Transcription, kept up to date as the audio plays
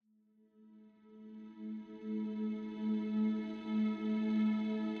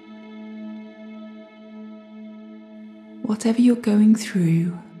whatever you're going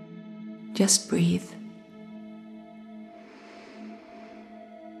through, just breathe.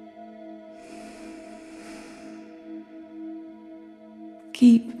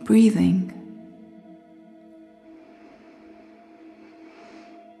 Keep breathing.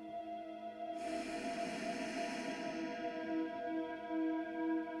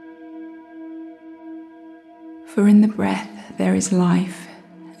 For in the breath there is life,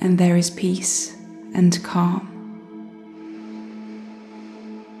 and there is peace and calm.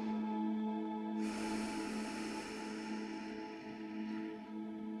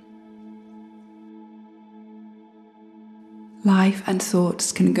 Life and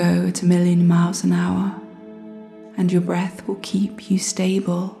thoughts can go at 1,000,000 miles an hour, and your breath will keep you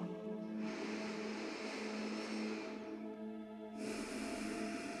stable.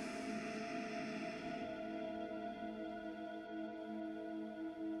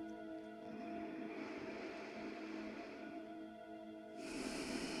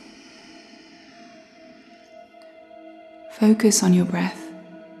 Focus on your breath.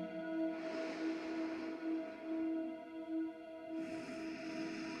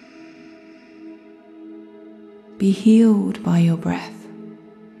 Be healed by your breath.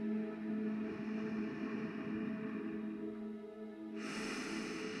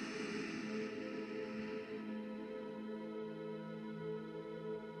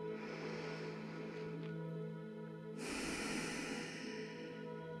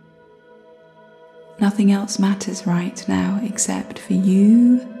 Nothing else matters right now except for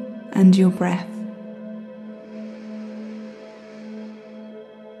you and your breath.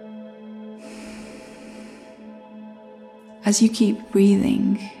 As you keep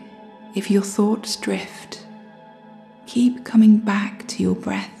breathing, if your thoughts drift, keep coming back to your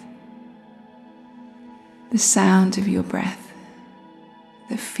breath. The sound of your breath,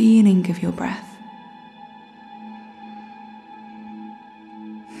 the feeling of your breath.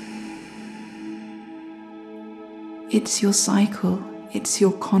 It's your cycle, it's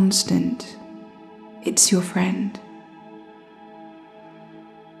your constant, it's your friend.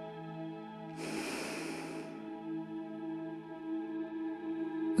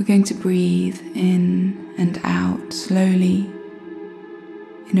 We're going to breathe in and out slowly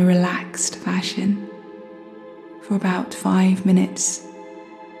in a relaxed fashion for about 5 minutes.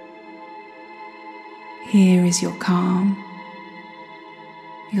 Here is your calm,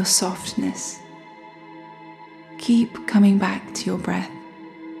 your softness. Keep coming back to your breath.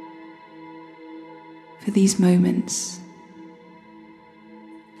 For these moments,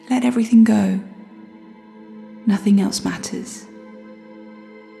 let everything go. Nothing else matters.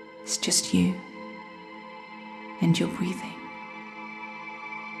 It's just you and your breathing.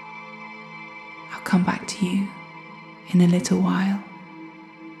 I'll come back to you in a little while.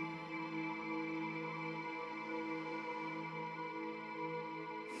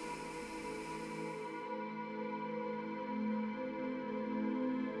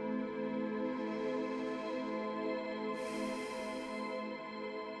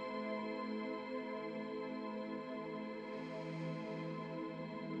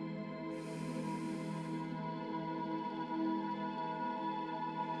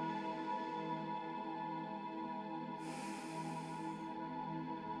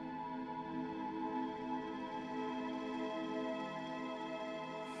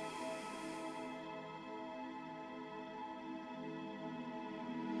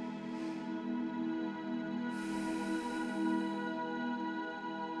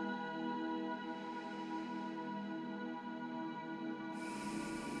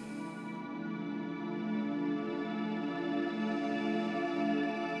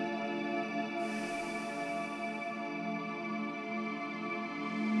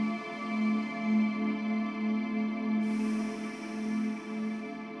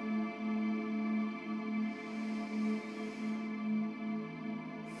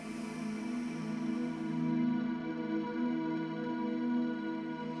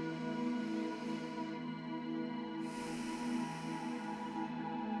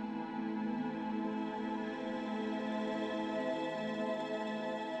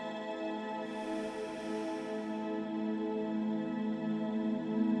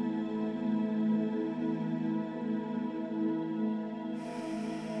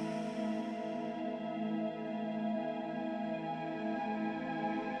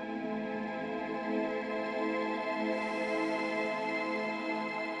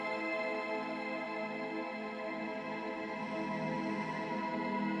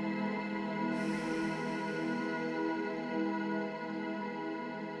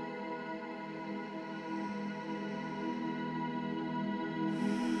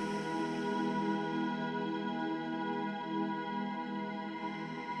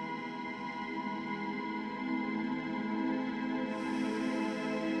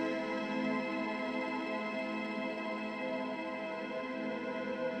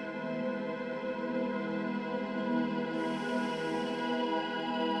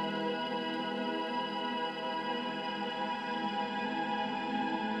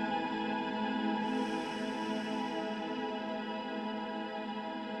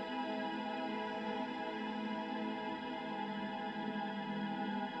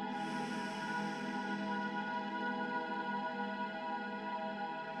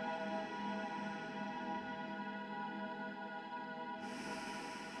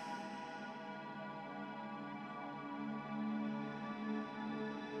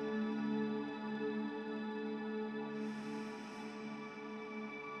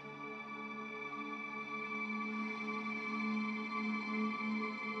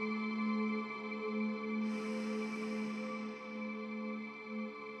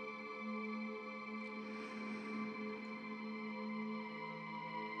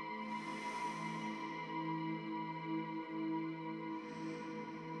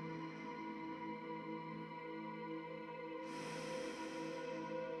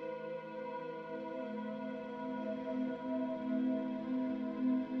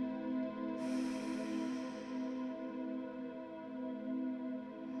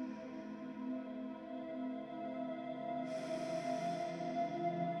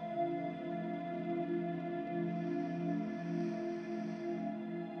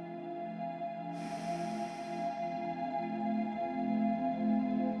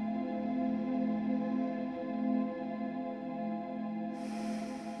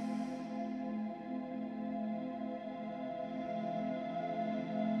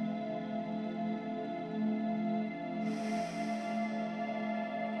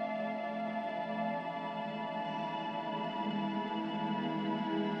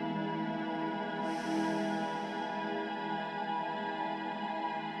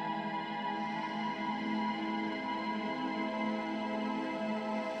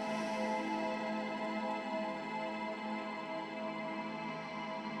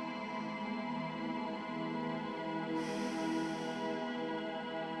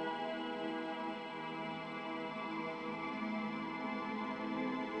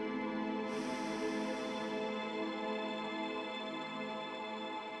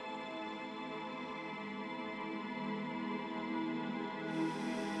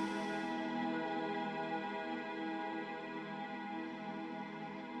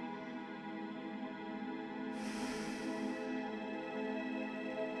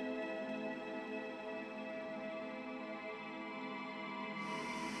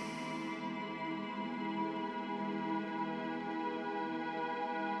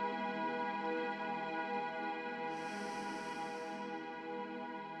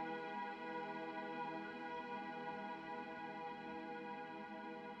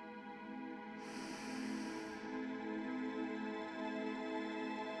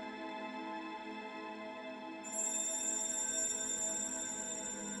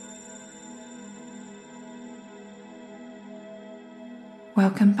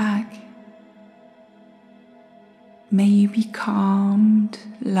 Welcome back. May you be calmed,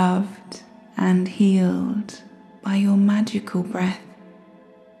 loved, and healed by your magical breath.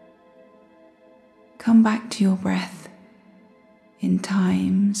 Come back to your breath in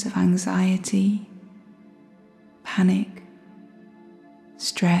times of anxiety, panic,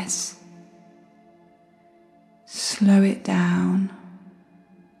 stress. Slow it down.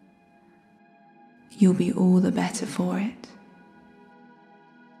 You'll be all the better for it.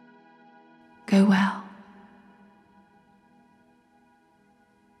 Go well.